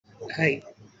Hi,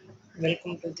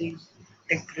 welcome to the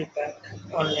Tech Repack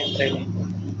online training.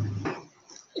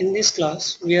 In this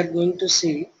class, we are going to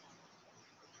see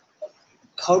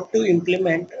how to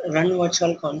implement Run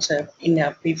Virtual concept in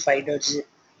AppI 5.0.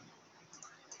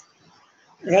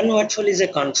 Run Virtual is a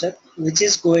concept which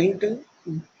is going to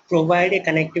provide a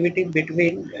connectivity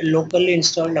between locally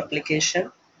installed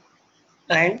application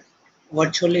and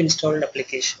virtually installed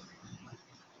application.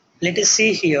 Let us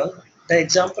see here. The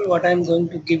example what I am going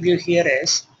to give you here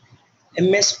is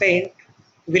MS Paint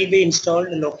will be installed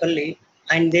locally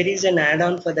and there is an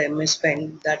add-on for the MS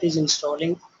Paint that is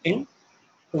installing in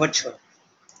virtual.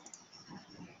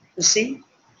 You see,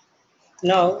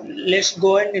 now let's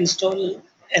go and install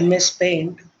MS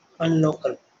Paint on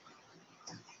local.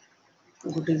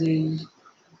 Go to the,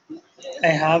 I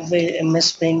have a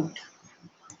MS Paint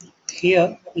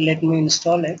here, let me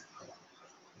install it.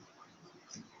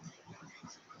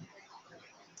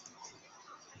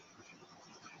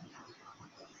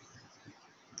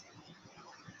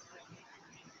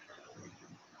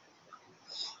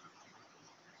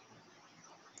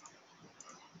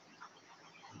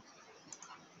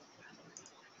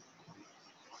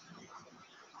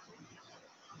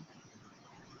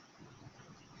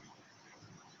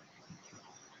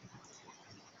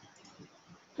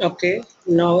 Okay,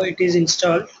 now it is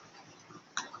installed.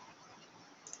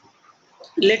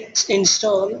 Let's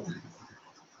install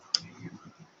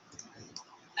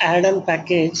add-on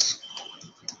package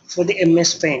for the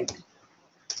MS Paint.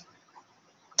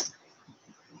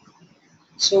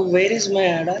 So where is my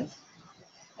add-on?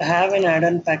 I have an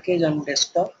add-on package on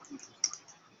desktop.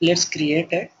 Let's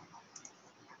create it.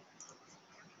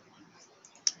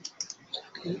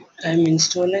 Okay, I'm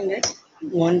installing it.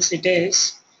 Once it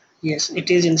is, yes, it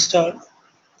is installed.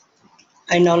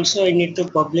 And also I need to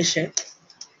publish it.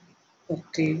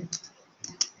 Okay,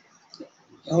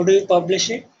 how do you publish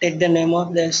it? Take the name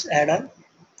of this add-on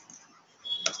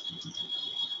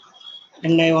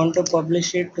and I want to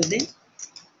publish it to the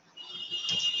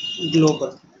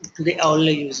global, to the all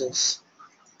the users.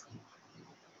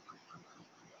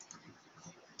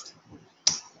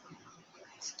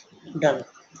 Done.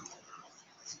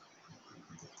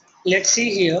 Let's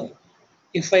see here.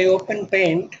 If I open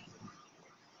Paint,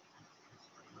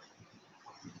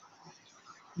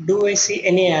 do I see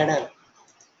any add-on?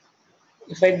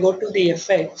 If I go to the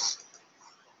effects,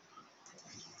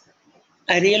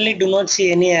 I really do not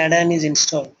see any add-on is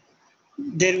installed.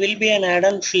 There will be an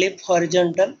add-on flip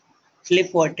horizontal,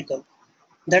 flip vertical.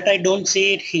 That I don't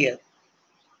see it here.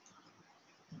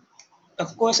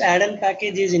 Of course, add-on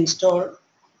package is installed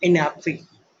in AppI,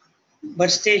 but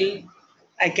still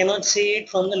I cannot see it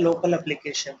from the local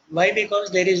application. Why? Because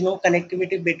there is no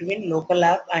connectivity between local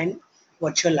app and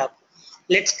virtual app.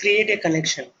 Let's create a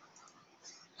connection.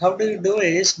 How do you do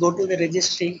is go to the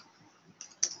registry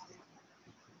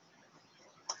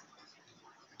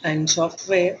and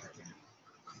software.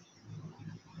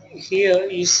 Here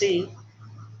you see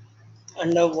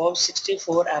under WoW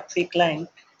 64 AppI client.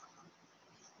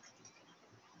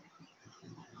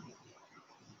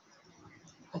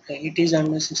 Okay, it is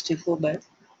under 64 byte.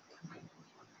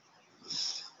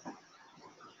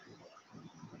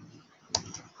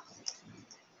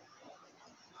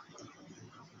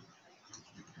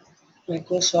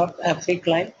 Microsoft AppI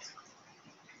client,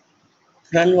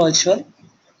 run virtual.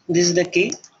 This is the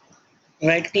key.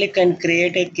 Right click and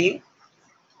create a key.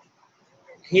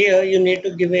 Here you need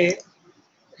to give a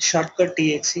shortcut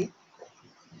TXE.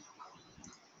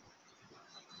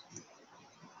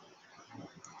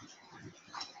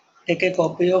 Take a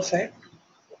copy of it,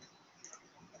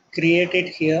 create it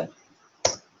here,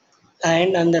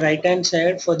 and on the right hand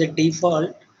side for the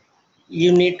default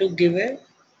you need to give a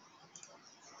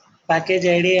package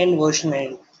ID and version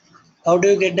ID. How do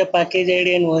you get the package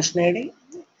ID and version ID?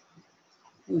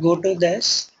 Go to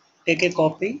this, take a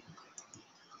copy.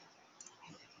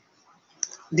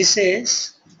 This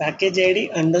is package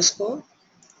ID underscore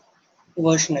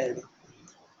version ID.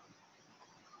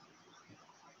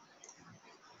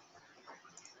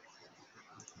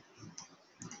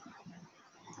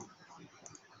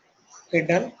 Okay,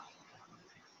 done.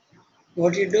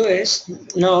 What you do is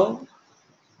now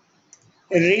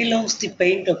relaunch the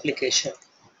Paint application.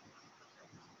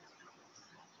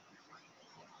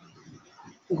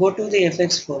 Go to the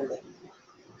FX folder.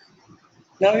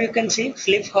 Now you can see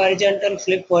flip horizontal,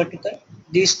 flip vertical,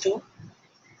 these two.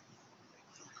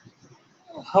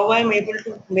 How I am able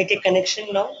to make a connection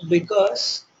now?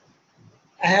 Because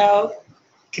I have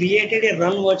created a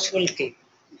run virtual key.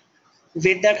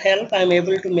 With that help, I am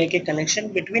able to make a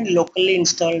connection between locally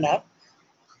installed app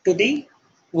to the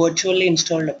virtually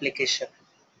installed application.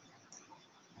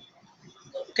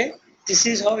 Okay, this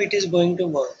is how it is going to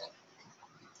work.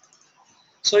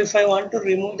 So if I want to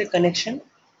remove the connection,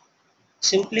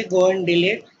 simply go and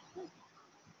delete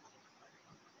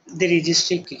the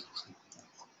registry key.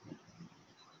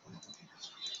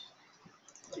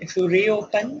 If you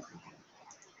reopen,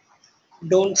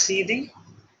 don't see the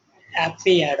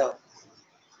AppWay add-on.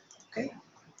 Okay,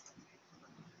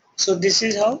 so this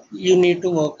is how you need to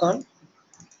work on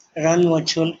run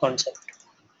virtual concept.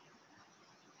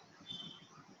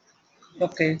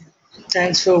 Okay,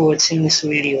 thanks for watching this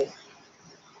video.